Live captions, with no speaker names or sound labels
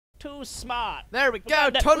too smart. There we go. Look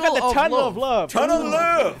at the tunnel of love. Tunnel of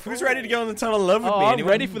love. Who's ready to go in the tunnel of love with me? I'm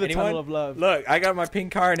Anyone? ready for the tunnel of love. Look, I got my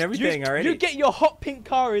pink car and everything already. You get your hot pink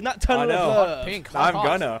car in that tunnel of love. Hot pink. I'm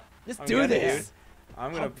gonna. Let's I'm do gonna, this. Dude.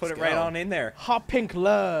 I'm gonna put it right on in there. Hot pink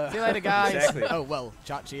love. See you later, guys. Exactly. Oh well,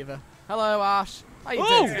 chat Chiva. Hello, Ash. How you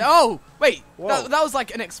Ooh. doing? Oh, wait. Whoa. That was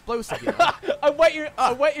like an explosive. You know? I'm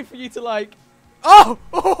waiting for you to like. Oh!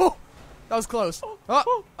 Oh! That was close.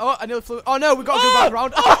 Oh! Oh! I nearly flew. Oh no! We got to go back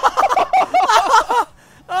around.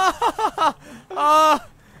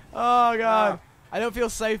 Oh god! I don't feel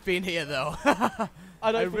safe being here though.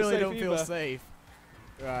 I really don't feel safe.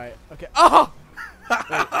 Right. Okay. Oh!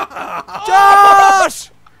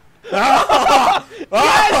 Josh! Yes!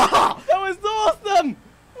 That was awesome!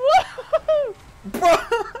 Bro,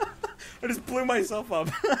 I just blew myself up.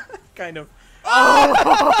 Kind of.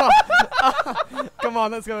 Oh! Come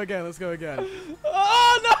on, let's go again. Let's go again.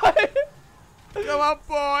 Oh no! Come on,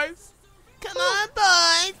 boys. Come on,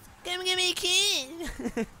 boys. Come give me a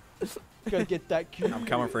kiss. Gotta get that cue. I'm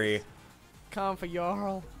coming for you. Come for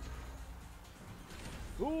Jarl.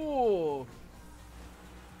 Ooh.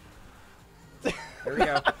 There we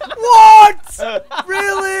go. What?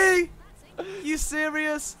 Really? You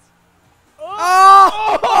serious?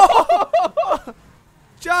 Oh!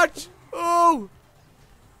 Judge! Oh!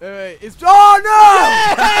 It's no!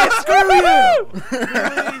 Screw you!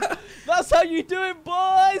 Really? That's how you do it,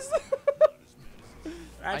 boys.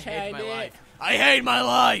 I hate my life. I hate my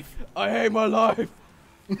life. I hate my life.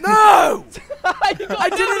 No! I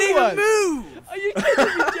didn't even move. Are you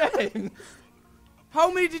kidding me, James?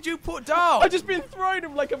 How many did you put down? I've just been throwing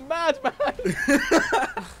him like a madman.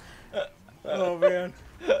 Oh man.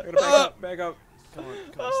 I gotta back up. Come on,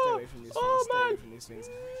 stay away from these things. Oh, Stay man. away from these things.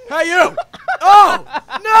 Hey, you! Oh!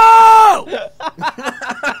 No!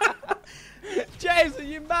 James, are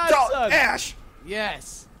you mad, son? Ash!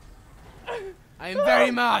 Yes. I am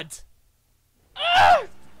very mad.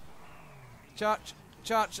 Church,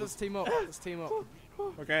 let's team up. Let's team up.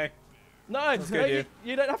 Okay. No, good, dude.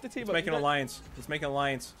 you don't have to team Let's up. make an alliance. Let's make an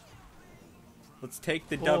alliance. Let's take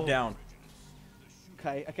the dub down.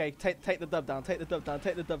 Okay, take the dub down, take the dub down,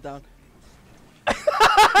 take the dub down.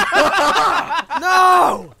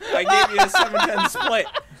 No! I gave you a 7-10 split.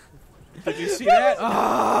 Did you see that?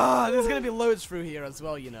 There's gonna be loads through here as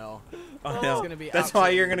well, you know. Oh no. Gonna be That's why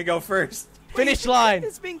you're gonna go first. Finish line.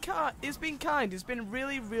 It's been kind. It's been kind. It's been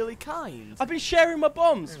really, really kind. I've been sharing my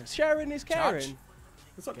bombs. Sharing is caring. Charge.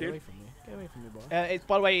 What's up, Get away dude? from me. Get away from me, boy. It's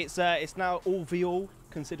by the way, it's now all v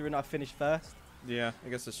considering I finished first. Yeah, I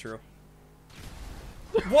guess that's true.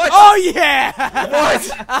 What? Oh yeah! What?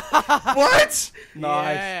 What?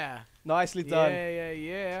 Nice. Yeah. Nicely done.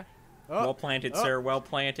 Yeah. Well planted, sir. Well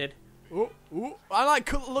planted. Ooh. I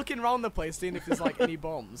like looking around the place, seeing if there's like any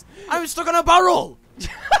bombs. I'm stuck on a barrel.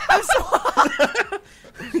 I'm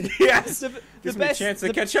Yes. Gives me a chance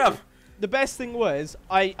to catch up. The best thing was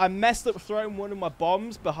I messed up throwing one of my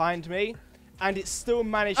bombs behind me, and it still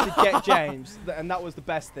managed to get James, and that was the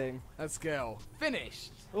best thing. Let's go.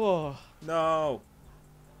 Finished. Oh. No.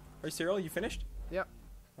 Are you serious? You finished? Yep.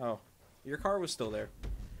 Oh. Your car was still there.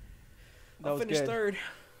 That was finished good. third.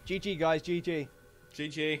 GG, guys. GG.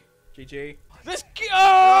 GG. GG. Let's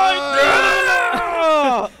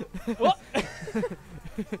go! What?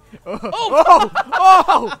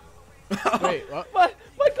 Oh! Wait, what? My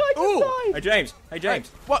guy just died. Hey, James. Hey,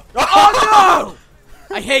 James. What? Oh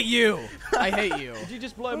no! I hate you. I hate you. Did you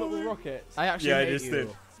just blow him up with rockets? I actually Yeah, I hate just you.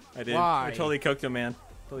 did. I did. Why? I totally cooked him, man.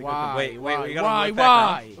 Totally cooked him. Why? Wait, we gotta Why? look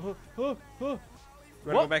back around. Why? We gotta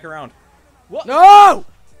What? go back around. What? No!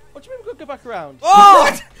 What do you mean we gotta go back around?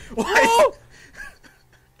 Oh! What? Oh!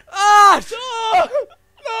 Ah!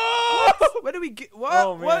 No! Where do we get? What?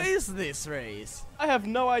 Oh, man. What is this race? I have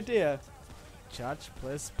no idea. Judge,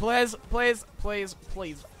 please. I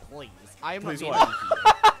am Please not what?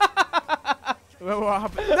 What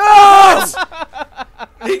happened? No!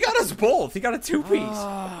 He got us both. He got a 2-piece.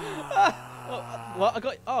 Well, I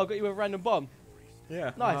got you with a random bomb.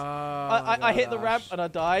 Yeah. Nice. I hit the ramp and I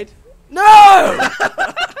died. No!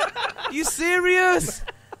 You serious?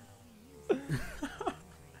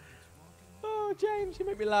 Oh, James, you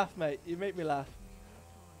make me laugh, mate. You make me laugh.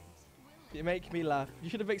 You make me laugh. You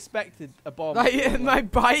should have expected a bomb. Like, my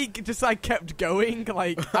bike just like kept going.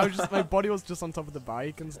 Like I was just, my body was just on top of the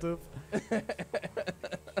bike and stuff.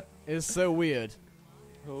 It's so weird.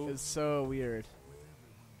 Oh. It's so weird.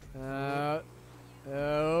 Oh.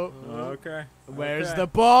 Okay. Where's Okay. the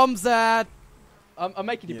bombs at? I'm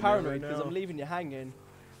making you You paranoid never because know. I'm leaving you hanging.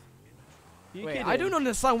 You Wait, kidding? I don't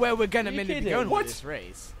understand where we're gonna You minute be kidding? going What? with this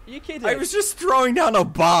race. You kidding? I was just throwing down a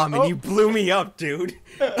bomb and you blew me up, dude.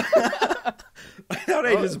 I thought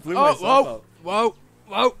I just blew myself up. Whoa.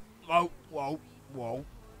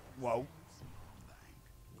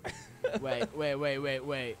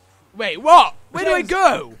 Wait, what? Where do I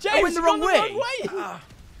go? James, I went the wrong way.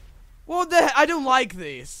 What the heck? I don't like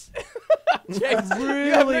this. James, I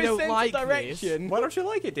you have really no don't sense like of direction. Why don't you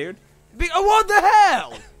like it, dude? What the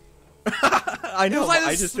hell? I It know. was like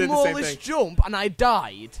I the just did the same smallest thing. jump, and I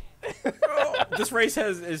died. This race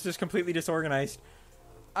is just completely disorganized.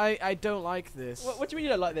 I don't like this. What do you mean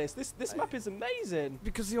you don't like this? This map is amazing.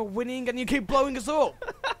 Because you're winning and you keep blowing us up.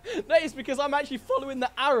 No, it's because I'm actually following the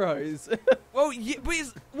arrows. Well, but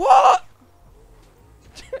what?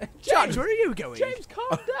 James, where are you going? James,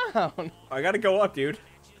 calm down. I gotta go up, dude.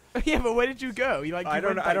 Yeah, but where did you go? You I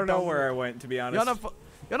don't know where I went, to be honest.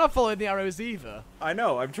 You're not following the arrows either. I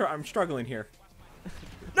know. I'm struggling here.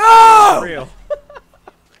 No! For real.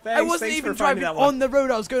 Thanks, I wasn't even driving on the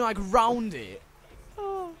road. I was going like round it.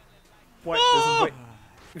 What?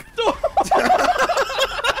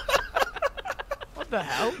 What the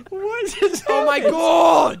hell? What is Oh my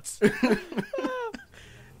god!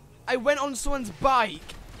 I went on someone's bike.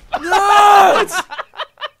 No!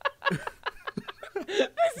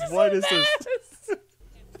 What is this?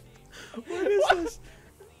 What is this?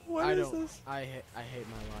 What is this? I hate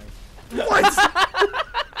my life. What?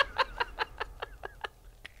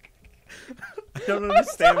 I don't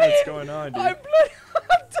understand what's going on, dude. I'm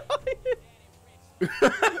dying. You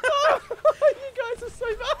guys are so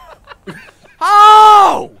bad.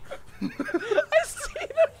 How? I see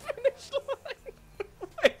the finish line.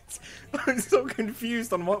 Wait. I'm so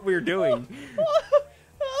confused on what we're doing.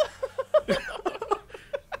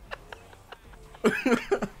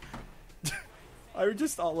 I'm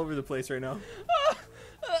just all over the place right now.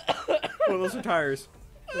 Oh, those are tires.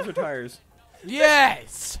 Those are tires.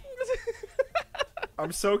 Yes!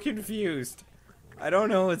 I'm so confused. I don't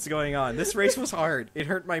know what's going on. This race was hard. It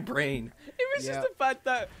hurt my brain. It was just the fact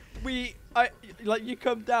that you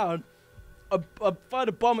come down, I fired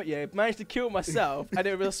a bomb at you, managed to kill myself, and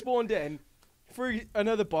it was spawned in, threw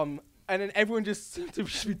another bomb, and then everyone just seemed to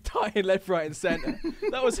be dying left, right, and center.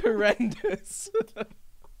 That was horrendous.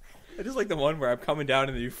 I just like the one where I'm coming down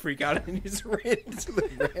and then you freak out and you just ran into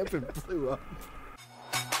the ramp and blew up.